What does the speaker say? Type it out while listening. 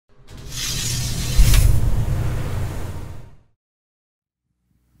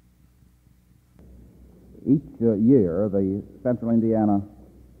Each year, the Central Indiana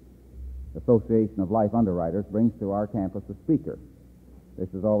Association of Life Underwriters brings to our campus a speaker. This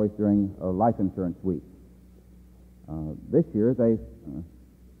is always during Life Insurance Week. This year, they've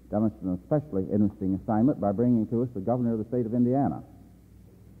done us an especially interesting assignment by bringing to us the governor of the state of Indiana.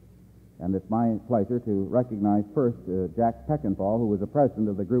 And it's my pleasure to recognize first Jack Peckinpah, who was the president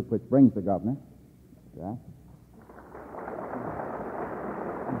of the group which brings the governor. Jack.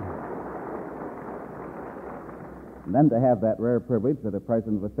 And then to have that rare privilege that a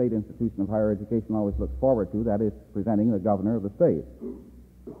president of a state institution of higher education always looks forward to, that is presenting the governor of the state.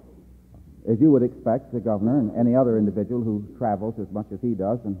 As you would expect, the governor and any other individual who travels as much as he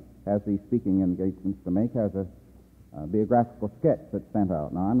does and has these speaking engagements to make has a biographical sketch that's sent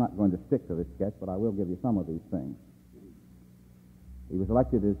out. Now, I'm not going to stick to this sketch, but I will give you some of these things. He was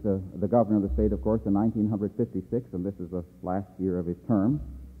elected as the governor of the state, of course, in 1956, and this is the last year of his term.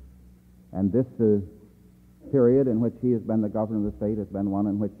 And this period in which he has been the governor of the state has been one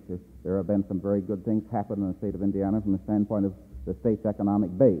in which there have been some very good things happen in the state of Indiana from the standpoint of the state's economic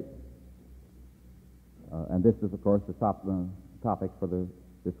base. And this is, of course, the topic for the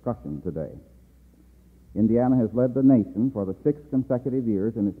discussion today. Indiana has led the nation for the 6th consecutive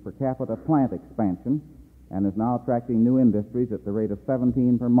years in its per capita plant expansion and is now attracting new industries at the rate of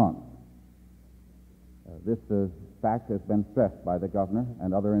 17 per month. This fact has been stressed by the governor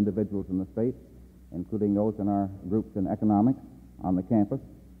and other individuals in the state, including those in our groups in economics on the campus,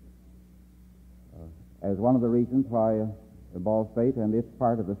 as one of the reasons why the Ball State and its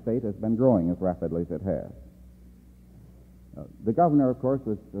part of the state has been growing as rapidly as it has. The governor, of course,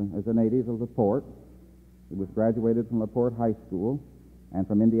 is a native of LaPorte. He was graduated from LaPorte High School and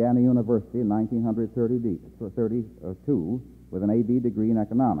from Indiana University in 1932 with an A.B. degree in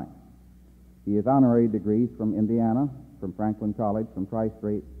economics. He has honorary degrees from Indiana, from Franklin College, from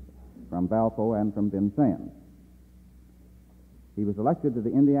Tri-State, from Valpo, and from Vincennes. He was elected to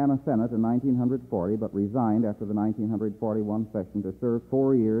the Indiana Senate in 1940, but resigned after the 1941 session to serve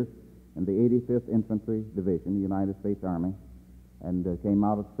 4 years in the 85th Infantry Division, the United States Army, and came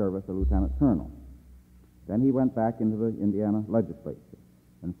out of service a lieutenant colonel. Then he went back into the Indiana legislature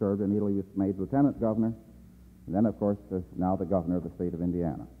and served until he was made lieutenant governor, and then, of course, now the governor of the state of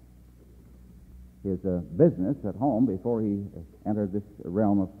Indiana. His business at home, before he entered this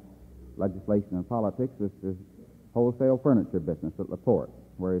realm of legislation and politics, was the wholesale furniture business at LaPorte,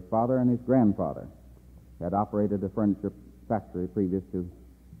 where his father and his grandfather had operated a furniture factory previous to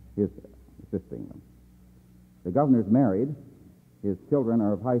his assisting them. The governor's married. His children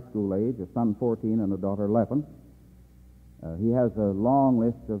are of high school age, a son 14 and a daughter 11. He has a long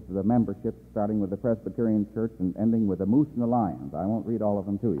list of the membership, starting with the Presbyterian Church and ending with the Moose and the Lions. I won't read all of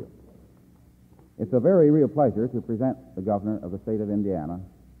them to you. It's a very real pleasure to present the governor of the state of Indiana,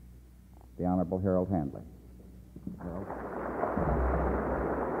 the Honorable Harold Handley. Harold.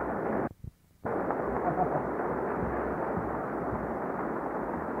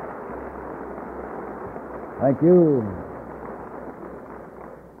 Thank you.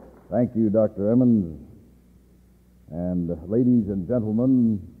 Thank you, Dr. Emens, and ladies and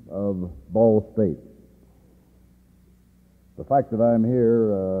gentlemen of Ball State. The fact that I'm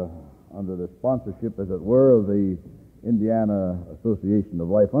here under the sponsorship, as it were, of the Indiana Association of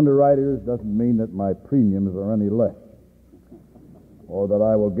Life Underwriters doesn't mean that my premiums are any less or that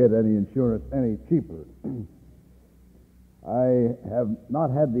I will get any insurance any cheaper. I have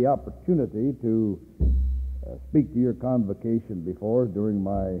not had the opportunity to speak to your convocation before during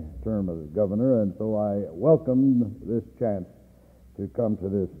my term as governor, and so I welcomed this chance to come to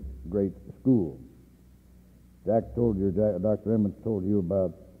this great school. Jack told you, Dr. Emens told you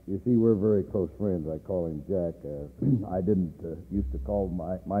about, you see, we're very close friends. I call him Jack. I didn't used to call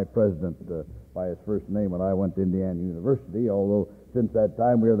my president by his first name when I went to Indiana University, although since that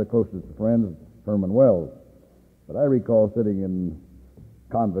time we are the closest friends, Herman Wells. But I recall sitting in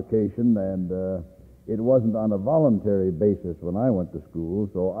convocation, and it wasn't on a voluntary basis when I went to school,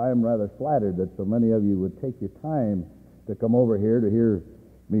 so I'm rather flattered that so many of you would take your time to come over here to hear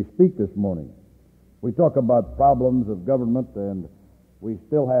me speak this morning. We talk about problems of government, and we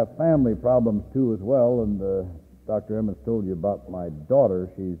still have family problems, too, as well, and Dr. Emens told you about my daughter.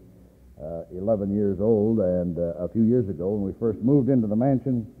 She's 11 years old, and a few years ago, when we first moved into the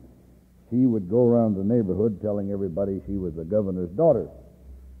mansion, she would go around the neighborhood telling everybody she was the governor's daughter.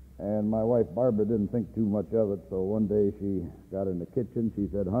 And my wife, Barbara, didn't think too much of it, so one day she got in the kitchen. She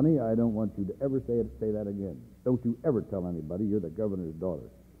said, "Honey, I don't want you to ever say that again. Don't you ever tell anybody you're the governor's daughter."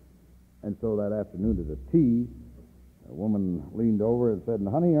 And so that afternoon at the tea, a woman leaned over and said,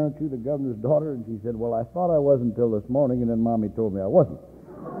 "Honey, aren't you the governor's daughter?" And she said, "Well, I thought I was until this morning, and then Mommy told me I wasn't."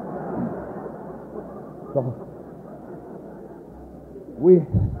 So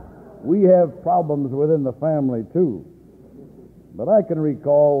we have problems within the family too. But I can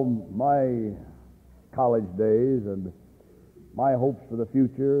recall my college days and my hopes for the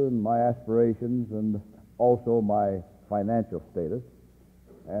future and my aspirations and also my financial status.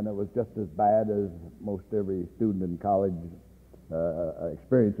 And it was just as bad as most every student in college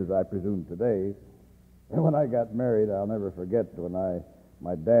experiences, I presume, today. And when I got married, I'll never forget when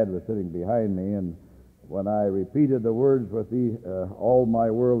my dad was sitting behind me, and when I repeated the words with all my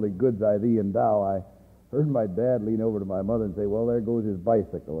worldly goods I thee endow, I heard my dad lean over to my mother and say, well, there goes his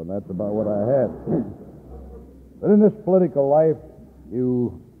bicycle, and that's about what I had. But in this political life,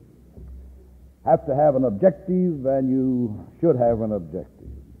 you have to have an objective, and you should have an objective.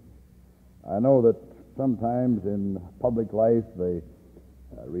 I know that sometimes in public life, the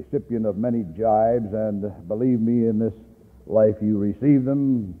recipient of many jibes, and believe me, in this life you receive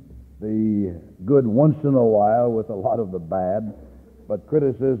them, the good once in a while with a lot of the bad. But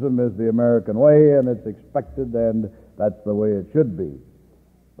criticism is the American way, and it's expected, and that's the way it should be.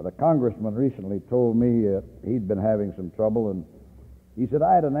 But a congressman recently told me he'd been having some trouble, and he said,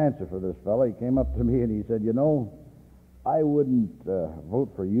 I had an answer for this fellow. He came up to me and he said, you know, I wouldn't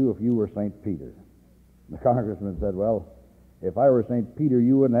vote for you if you were St. Peter. The congressman said, well, if I were St. Peter,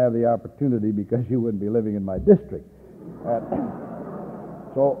 you wouldn't have the opportunity because you wouldn't be living in my district.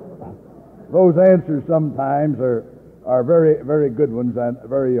 So those answers sometimes are very, very good ones and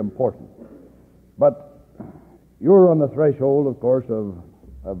very important. But you're on the threshold, of course, of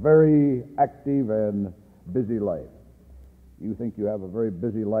a very active and busy life. You think you have a very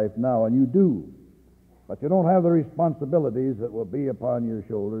busy life now, and you do. But you don't have the responsibilities that will be upon your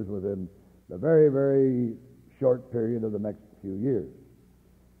shoulders within the very, very short period of the next few years.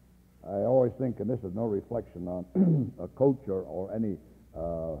 I always think, and this is no reflection on a coach or any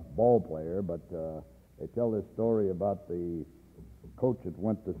ball player, but they tell this story about the coach that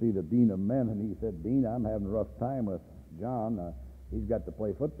went to see the dean of men, and he said, Dean, I'm having a rough time with John. He's got to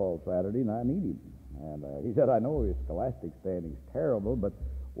play football Saturday, and I need him. And he said, I know his scholastic standing's terrible, but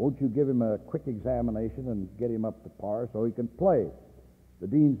won't you give him a quick examination and get him up to par so he can play? The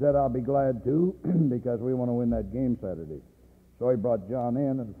dean said, I'll be glad to, because we want to win that game Saturday. So he brought John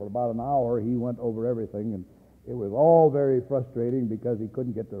in, and for about an hour he went over everything, and it was all very frustrating because he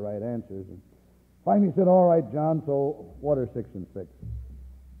couldn't get the right answers. And finally he said, all right, John, so what are 6 and 6?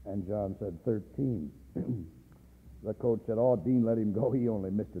 And John said, 13. The coach said, oh, Dean, let him go. He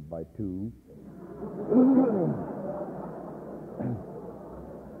only missed it by 2.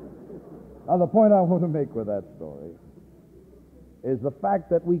 Now, the point I want to make with that story is the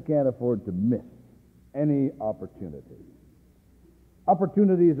fact that we can't afford to miss any opportunity.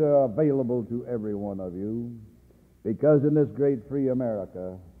 Opportunities are available to every one of you because in this great free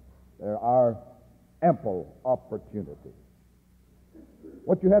America, there are ample opportunities.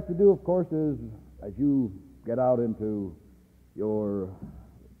 What you have to do, of course, is as you get out into your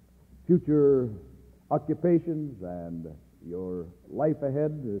future occupations and your life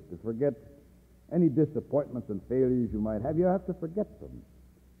ahead is to forget any disappointments and failures you might have. You have to forget them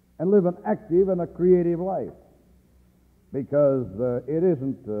and live an active and a creative life, because it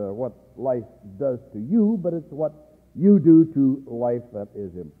isn't what life does to you, but it's what you do to life that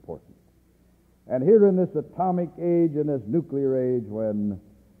is important. And here in this atomic age, in this nuclear age, when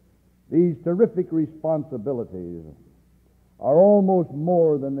these terrific responsibilities are almost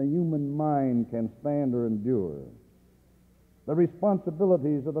more than the human mind can stand or endure, the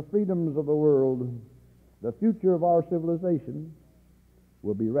responsibilities of the freedoms of the world, the future of our civilization,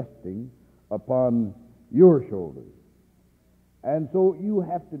 will be resting upon your shoulders. And so you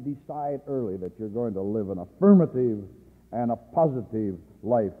have to decide early that you're going to live an affirmative and a positive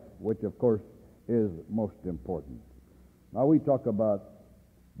life, which, of course, is most important. Now, we talk about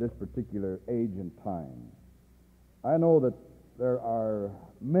this particular age and time. I know that there are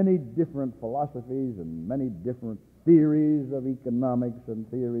many different philosophies and many different theories of economics and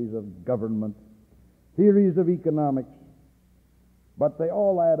theories of government, theories of economics, but they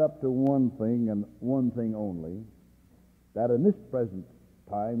all add up to one thing and one thing only, that in this present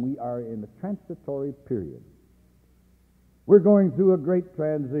time we are in a transitory period. We're going through a great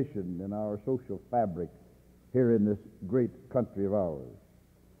transition in our social fabric here in this great country of ours.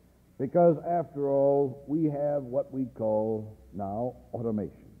 Because, after all, we have what we call now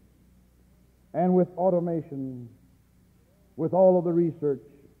automation. And with automation, with all of the research,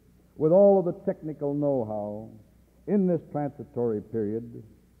 with all of the technical know-how, in this transitory period,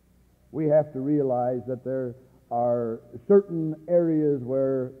 we have to realize that there are certain areas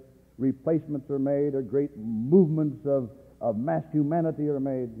where replacements are made, or great movements of mass humanity are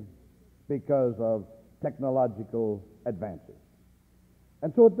made because of technological advances.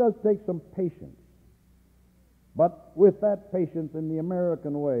 And so it does take some patience. But with that patience in the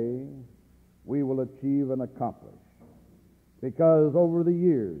American way, we will achieve and accomplish. Because over the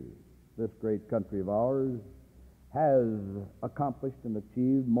years, this great country of ours has accomplished and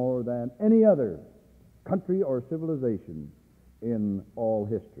achieved more than any other country or civilization in all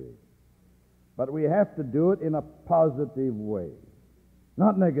history. But we have to do it in a positive way,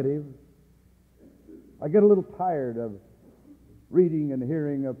 not negative. I get a little tired of reading and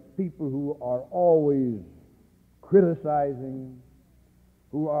hearing of people who are always criticizing,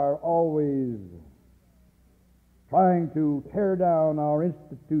 who are always trying to tear down our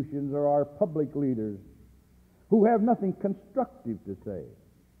institutions or our public leaders, who have nothing constructive to say.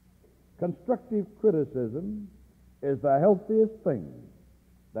 Constructive criticism is the healthiest thing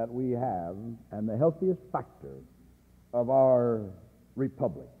that we have and the healthiest factor of our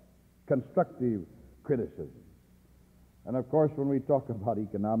republic. Constructive criticism. And of course, when we talk about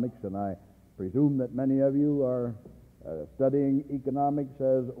economics, and I presume that many of you are studying economics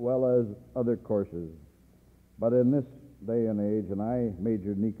as well as other courses, but in this day and age, and I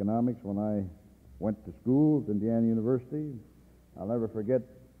majored in economics when I went to school at Indiana University. I'll never forget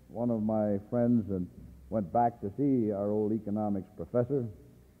one of my friends and went back to see our old economics professor,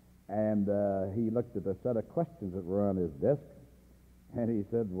 and he looked at a set of questions that were on his desk, and he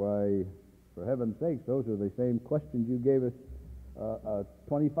said, "Why, for heaven's sakes, those are the same questions you gave us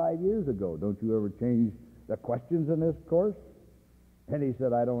 25 years ago. Don't you ever change the questions in this course?" And he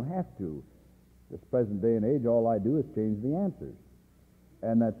said, "I don't have to. This present day and age, all I do is change the answers."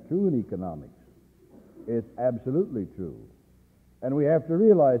 And that's true in economics. It's absolutely true. And we have to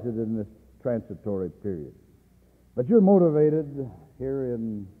realize it in this transitory period. But you're motivated here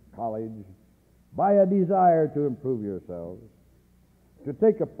in college by a desire to improve yourselves, to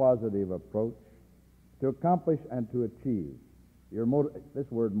take a positive approach, to accomplish and to achieve. This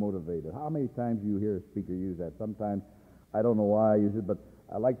word motivated, how many times do you hear a speaker use that? Sometimes, I don't know why I use it, but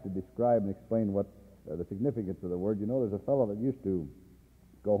I like to describe and explain what the significance of the word. You know, there's a fellow that used to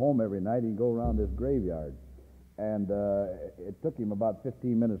go home every night. He'd go around this graveyard. And it took him about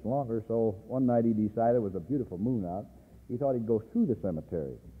 15 minutes longer, so one night he decided, it was a beautiful moon out, he thought he'd go through the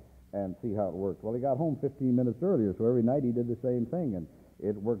cemetery and see how it worked. Well, he got home 15 minutes earlier, so every night he did the same thing, and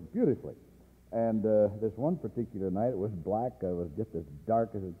it worked beautifully. And this one particular night, it was black, it was just as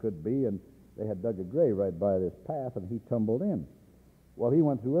dark as it could be, and they had dug a grave right by this path, and he tumbled in. Well, he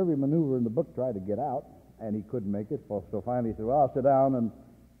went through every maneuver in the book, tried to get out, and he couldn't make it, so finally he said, "Well, I'll sit down, and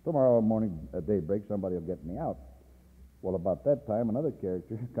tomorrow morning at daybreak, somebody will get me out." Well, about that time, another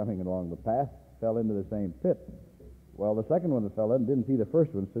character coming along the path fell into the same pit. Well, the second one that fell in didn't see the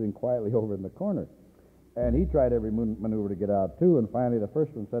first one sitting quietly over in the corner. And he tried every maneuver to get out, too, and finally the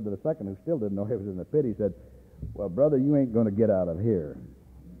first one said to the second, who still didn't know he was in the pit, he said, "Well, brother, you ain't going to get out of here."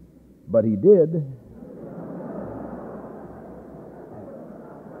 But he did.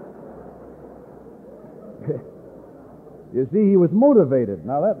 You see, he was motivated.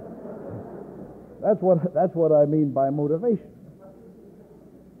 Now, that's what I mean by motivation.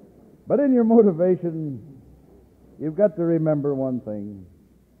 But in your motivation, you've got to remember one thing.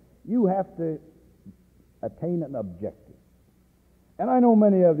 You have to attain an objective. And I know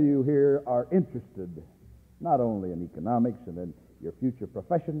many of you here are interested not only in economics and in your future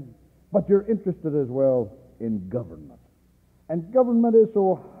profession, but you're interested as well in government. And government is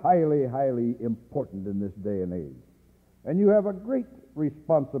so highly, highly important in this day and age. And you have a great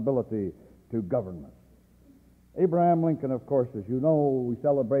responsibility to government. Abraham Lincoln, of course, as you know, we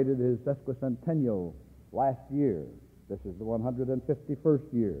celebrated his sesquicentennial last year. This is the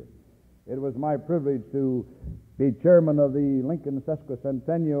 151st year. It was my privilege to be chairman of the Lincoln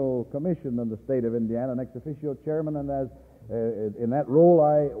Sesquicentennial Commission in the state of Indiana, an ex officio chairman, and as in that role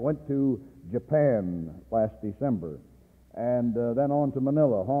I went to Japan last December, and then on to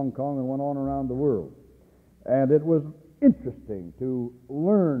Manila, Hong Kong, and went on around the world. And it was interesting to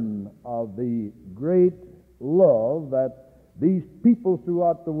learn of the great love that these people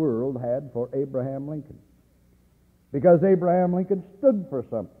throughout the world had for Abraham Lincoln. Because Abraham Lincoln stood for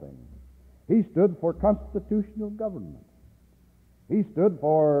something. He stood for constitutional government. He stood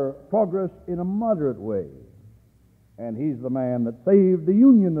for progress in a moderate way. And he's the man that saved the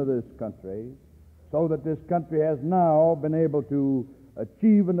union of this country so that this country has now been able to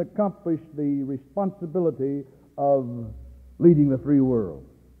achieve and accomplish the responsibility of leading the free world.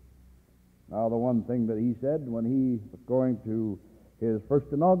 Now, the one thing that he said when he was going to his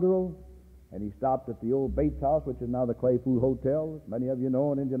first inaugural, and he stopped at the old Bates House, which is now the Clay Food Hotel, as many of you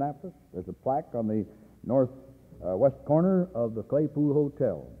know, in Indianapolis. There's a plaque on the northwest corner of the Clay Food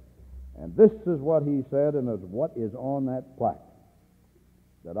Hotel. And this is what he said, and is what is on that plaque.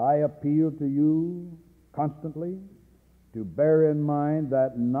 That I appeal to you constantly to bear in mind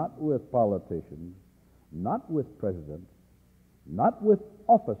that not with politicians, not with presidents, not with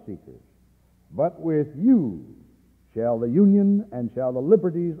office seekers, but with you shall the Union and shall the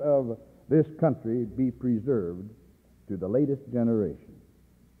liberties of this country be preserved to the latest generation.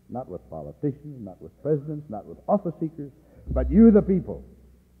 Not with politicians, not with presidents, not with office seekers, but you the people.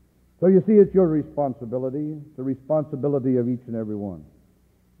 So you see, it's your responsibility, it's the responsibility of each and every one.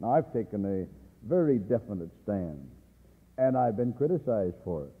 Now, I've taken a very definite stand, and I've been criticized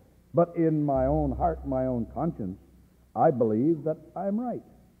for it. But in my own heart, my own conscience, I believe that I'm right.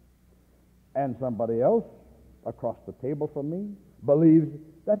 And somebody else across the table from me believes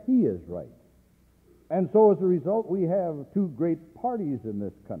that he is right. And so as a result, we have two great parties in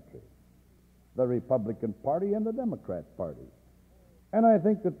this country, the Republican Party and the Democrat Party. And I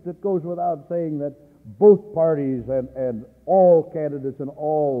think that it goes without saying that both parties and all candidates and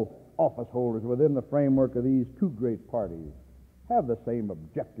all office holders within the framework of these two great parties have the same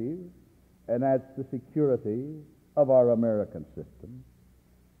objective, and that's the security of our American system.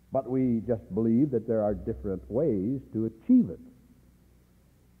 But we just believe that there are different ways to achieve it.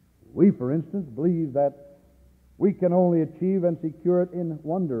 We, for instance, believe that we can only achieve and secure it in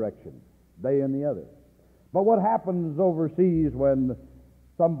one direction, they in the other. But what happens overseas when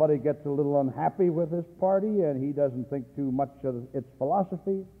somebody gets a little unhappy with his party and he doesn't think too much of its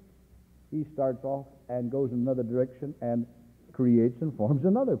philosophy, he starts off and goes in another direction and creates and forms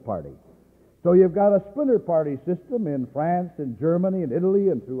another party. So you've got a splinter party system in France and Germany and Italy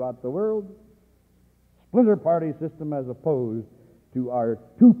and throughout the world. Splinter party system as opposed to our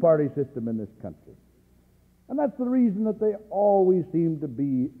two-party system in this country. And that's the reason that they always seem to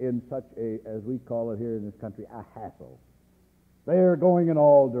be in such a, as we call it here in this country, a hassle. They are going in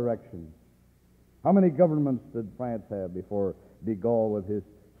all directions. How many governments did France have before de Gaulle with his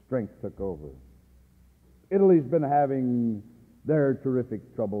strength took over? Italy's been having their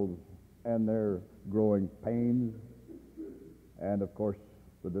terrific troubles and their growing pains. And of course,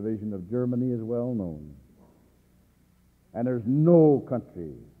 the division of Germany is well known. And there's no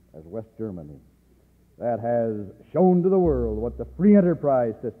country as West Germany that has shown to the world what the free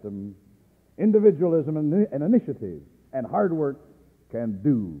enterprise system, individualism and initiative and hard work can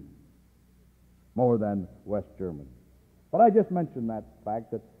do more than West Germany. But I just mentioned that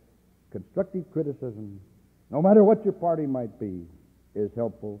fact that constructive criticism, no matter what your party might be, is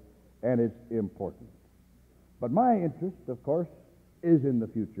helpful and it's important. But my interest, of course, is in the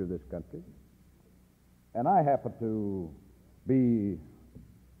future of this country. And I happen to be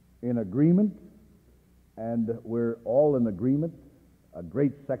in agreement, and we're all in agreement, a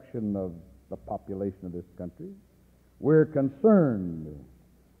great section of the population of this country. We're concerned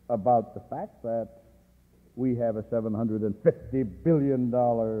about the fact that we have a $750 billion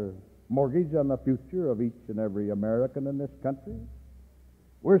mortgage on the future of each and every American in this country.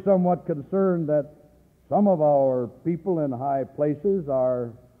 We're somewhat concerned that some of our people in high places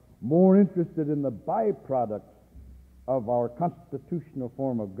are more interested in the byproducts of our constitutional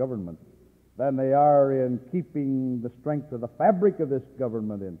form of government than they are in keeping the strength of the fabric of this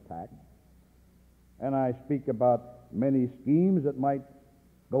government intact. And I speak about many schemes that might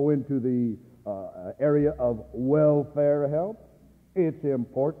go into the area of welfare help. It's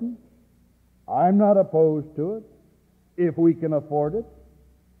important. I'm not opposed to it if we can afford it.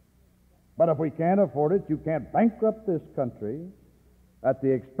 But if we can't afford it, you can't bankrupt this country at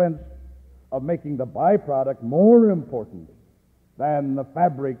the expense of making the byproduct more important than the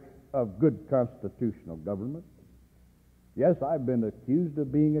fabric of good constitutional government. Yes, I've been accused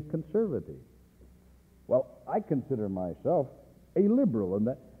of being a conservative. Well, I consider myself a liberal,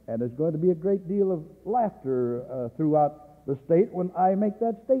 and there's going to be a great deal of laughter throughout the state when I make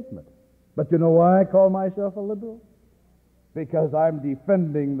that statement. But you know why I call myself a liberal? Because I'm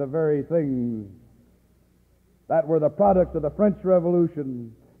defending the very things that were the product of the French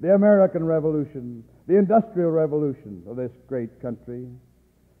Revolution, the American Revolution, the Industrial Revolution of this great country,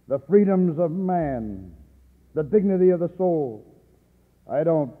 the freedoms of man, the dignity of the soul. I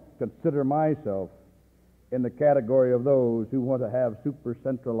don't consider myself in the category of those who want to have super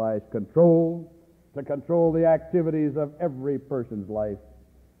centralized control, to control the activities of every person's life,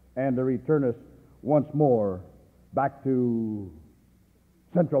 and to return us once more back to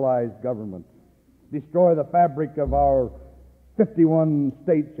centralized government. Destroy the fabric of our 51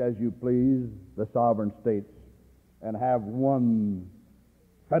 states, as you please, the sovereign states, and have one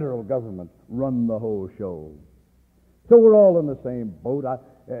federal government run the whole show. So we're all in the same boat.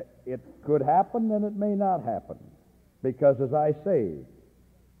 It could happen and it may not happen, because as I say,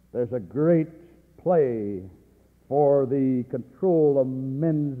 There's a great play for the control of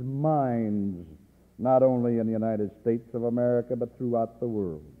men's minds, not only in the United States of America, but throughout the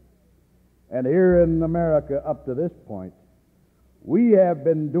world. And here in America, up to this point, we have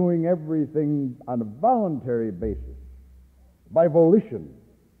been doing everything on a voluntary basis, by volition,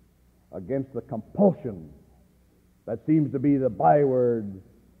 against the compulsion that seems to be the byword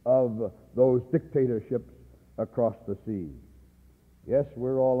of those dictatorships across the sea. Yes,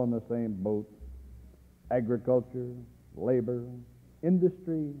 we're all in the same boat. Agriculture, labor,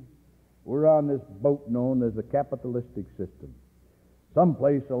 industry. We're on this boat known as the capitalistic system.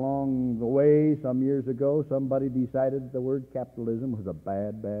 Someplace along the way, some years ago, somebody decided the word capitalism was a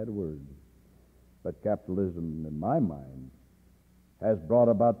bad, bad word. But capitalism, in my mind, has brought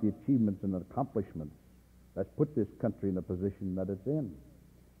about the achievements and accomplishments that's put this country in the position that it's in.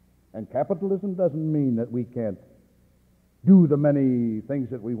 And capitalism doesn't mean that we can't do the many things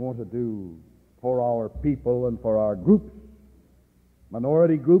that we want to do for our people and for our groups,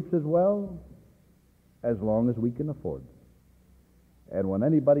 minority groups as well, as long as we can afford it. And when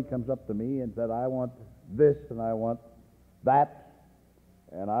anybody comes up to me and said, I want this and I want that,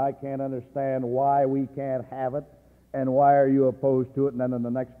 and I can't understand why we can't have it, and why are you opposed to it, and then in the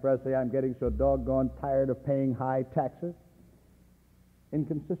next breath say, I'm getting so doggone tired of paying high taxes.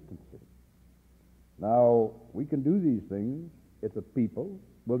 Inconsistency. Now, we can do these things if the people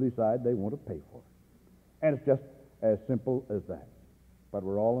will decide they want to pay for it. And it's just as simple as that. But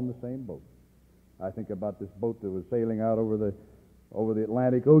we're all in the same boat. I think about this boat that was sailing out over the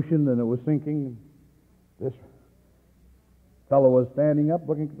Atlantic Ocean, and it was sinking. This fellow was standing up,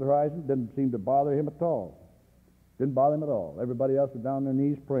 looking at the horizon. Didn't seem to bother him at all. Didn't bother him at all. Everybody else was down on their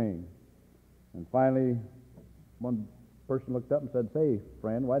knees praying. And finally, one person looked up and said, say,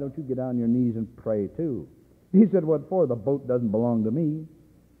 friend, why don't you get on your knees and pray too? He said, what for? The boat doesn't belong to me.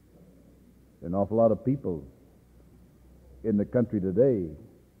 An awful lot of people in the country today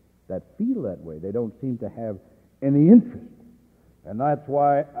that feel that way. They don't seem to have any interest. And that's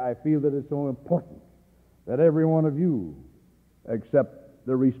why I feel that it's so important that every one of you accept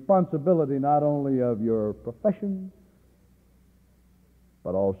the responsibility not only of your profession,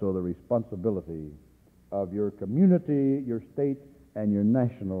 but also the responsibility of your community, your state, and your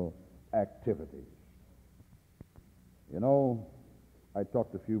national activities. You know, I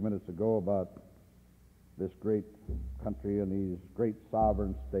talked a few minutes ago about this great country and these great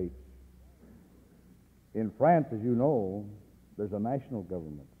sovereign states. In France, as you know, there's a national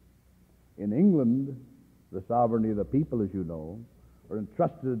government. In England, the sovereignty of the people, as you know, are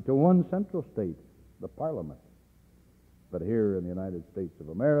entrusted to one central state, the Parliament. But here in the United States of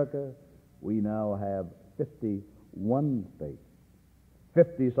America, we now have 51 states,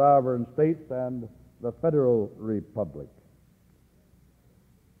 50 sovereign states and the Federal Republic.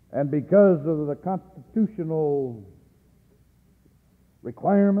 And because of the constitutional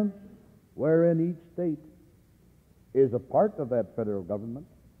requirements wherein each state is a part of that federal government,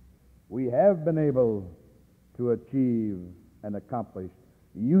 we have been able to achieve and accomplish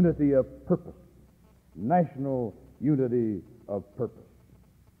unity of purpose, national unity of purpose.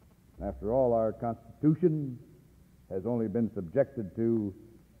 After all, our Constitution has only been subjected to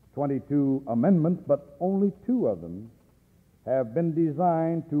 22 amendments, but only 2 of them have been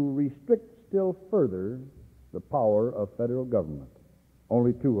designed to restrict still further the power of federal government.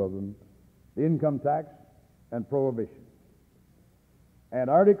 Only 2 of them, the income tax and prohibition. And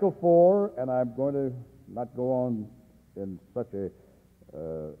Article 4, and I'm going to not go on in such a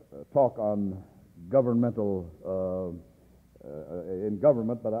talk on governmental in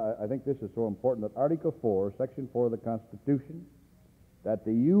government, but I think this is so important that Article 4, Section 4 of the Constitution, that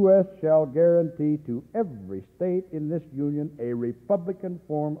the U.S. shall guarantee to every state in this union a republican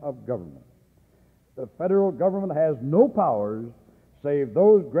form of government. The federal government has no powers save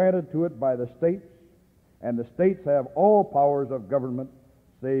those granted to it by the states, and the states have all powers of government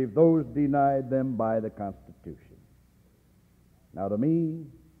save those denied them by the Constitution. Now, to me,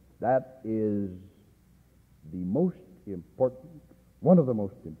 that is the most important, one of the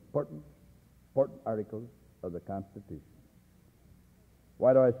most important articles of the Constitution.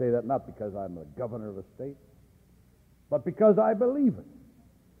 Why do I say that? Not because I'm the governor of a state, but because I believe it.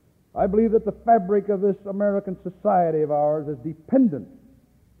 I believe that the fabric of this American society of ours is dependent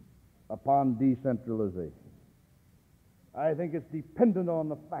upon decentralization. I think it's dependent on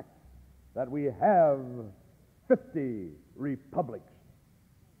the fact that we have 50 republics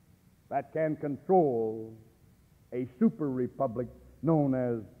that can control a super republic known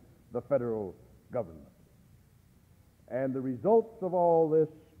as the federal government. And the results of all this,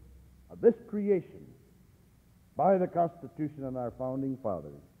 of this creation by the Constitution and our founding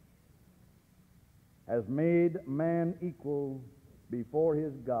fathers, has made man equal before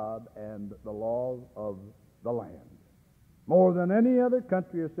his God and the laws of the land. More than any other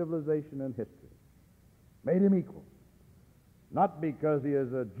country or civilization in history. Made him equal. Not because he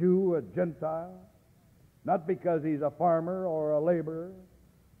is a Jew, a Gentile, not because he's a farmer or a laborer,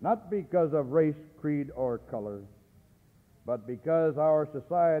 not because of race, creed, or color, but because our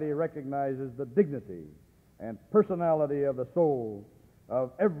society recognizes the dignity and personality of the soul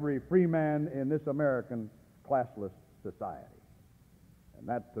of every free man in this American classless society. And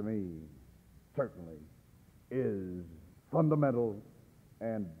that, to me, certainly is fundamental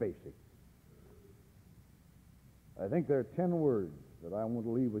and basic. I think there are 10 words that I want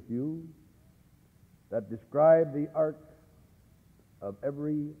to leave with you that describe the arc of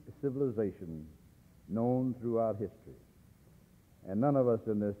every civilization known throughout history. And none of us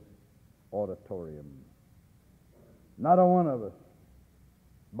in this auditorium, not a one of us,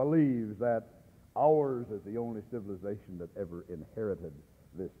 believes that ours is the only civilization that ever inherited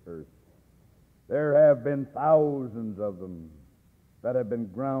this earth. There have been thousands of them that have been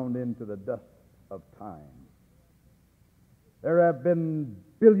ground into the dust of time. There have been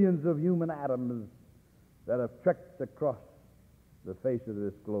billions of human atoms that have trekked across the face of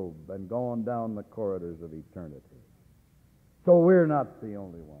this globe and gone down the corridors of eternity. So we're not the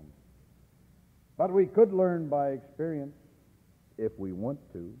only ones. But we could learn by experience if we want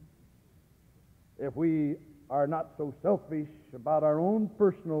to. If we are not so selfish about our own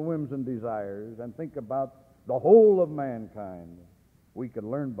personal whims and desires and think about the whole of mankind, we can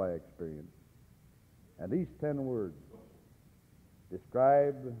learn by experience. And these 10 words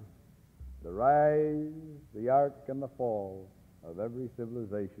describe the rise, the arc, and the fall of every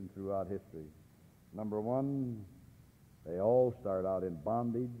civilization throughout history. Number one, they all start out in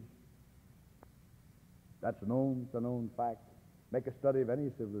bondage. That's known, it's a known fact. Make a study of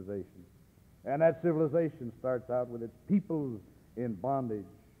any civilization. And that civilization starts out with its people in bondage.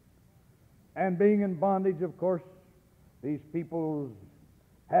 And being in bondage, of course, these peoples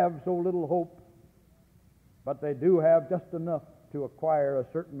have so little hope, but they do have just enough to acquire a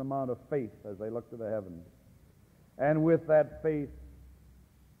certain amount of faith as they look to the heavens. And with that faith,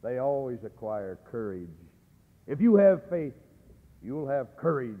 they always acquire courage. If you have faith, you'll have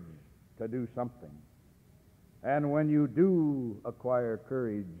courage to do something. And when you do acquire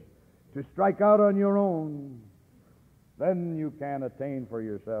courage to strike out on your own, then you can attain for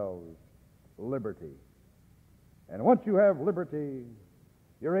yourselves liberty. And once you have liberty,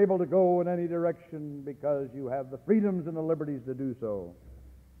 you're able to go in any direction because you have the freedoms and the liberties to do so.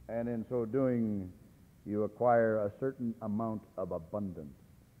 And in so doing, you acquire a certain amount of abundance.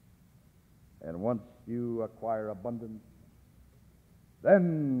 And once you acquire abundance,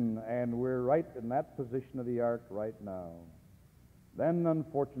 then, and we're right in that position of the ark right now, then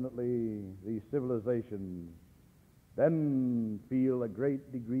unfortunately these civilizations then feel a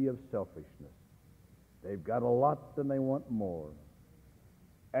great degree of selfishness. They've got a lot and they want more.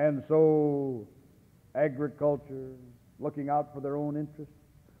 And so agriculture, looking out for their own interests,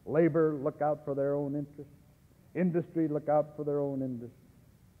 labor, look out for their own interests, industry, look out for their own interests.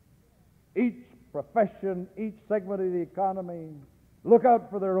 Each profession, each segment of the economy, look out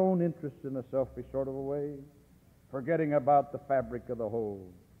for their own interests in a selfish sort of a way, forgetting about the fabric of the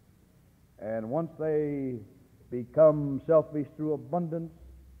whole. And once they become selfish through abundance,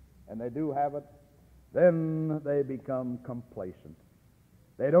 and they do have it, then they become complacent.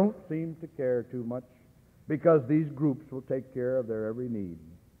 They don't seem to care too much because these groups will take care of their every need.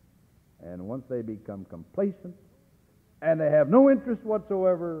 And once they become complacent and they have no interest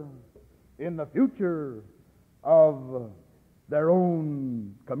whatsoever in the future of their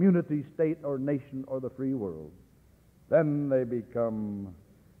own community, state, or nation, or the free world, then they become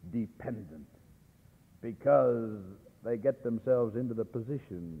dependent because they get themselves into the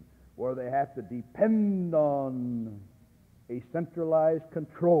position where they have to depend on a centralized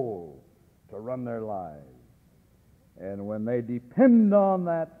control to run their lives. And when they depend on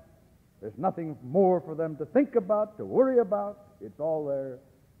that, there's nothing more for them to think about, to worry about. It's all there.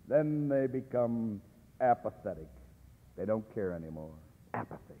 Then they become apathetic. They don't care anymore.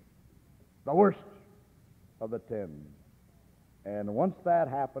 Apathy. The worst of the 10. And once that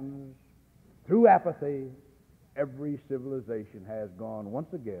happens, through apathy, every civilization has gone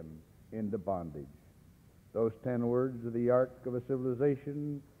once again into bondage. Those 10 words of the arc of a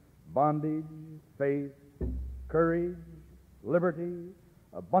civilization: bondage, faith, courage, liberty,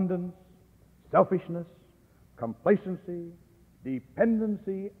 abundance, selfishness, complacency,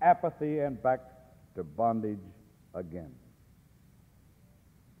 dependency, apathy, and back to bondage again.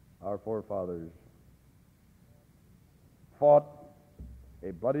 Our forefathers fought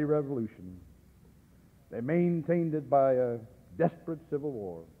a bloody revolution They maintained it by a desperate civil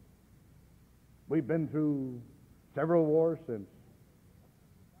war. We've been through several wars since.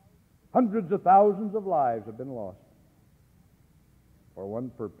 Hundreds of thousands of lives have been lost for one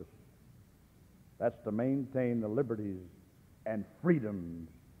purpose. That's to maintain the liberties and freedoms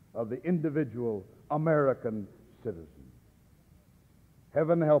of the individual American citizen.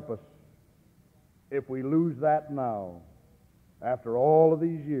 Heaven help us if we lose that now, after all of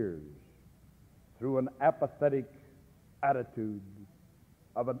these years, through an apathetic attitude,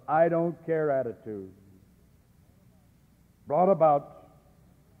 of an I don't care attitude, brought about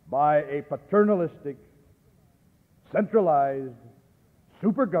by a paternalistic, centralized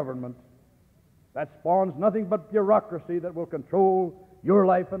super government that spawns nothing but bureaucracy that will control your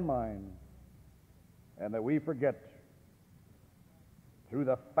life and mine, and that we forget through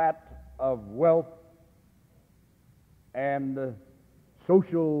the fat of wealth and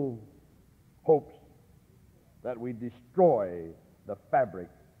social hopes that we destroy the fabric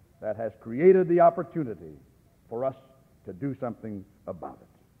that has created the opportunity for us to do something about it.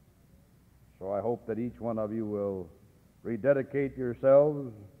 So I hope that each one of you will rededicate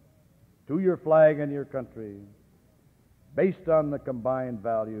yourselves to your flag and your country based on the combined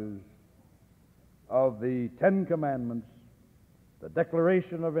values of the Ten Commandments, the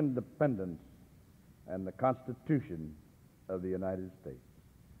Declaration of Independence, and the Constitution of the United States.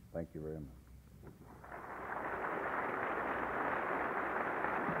 Thank you very much.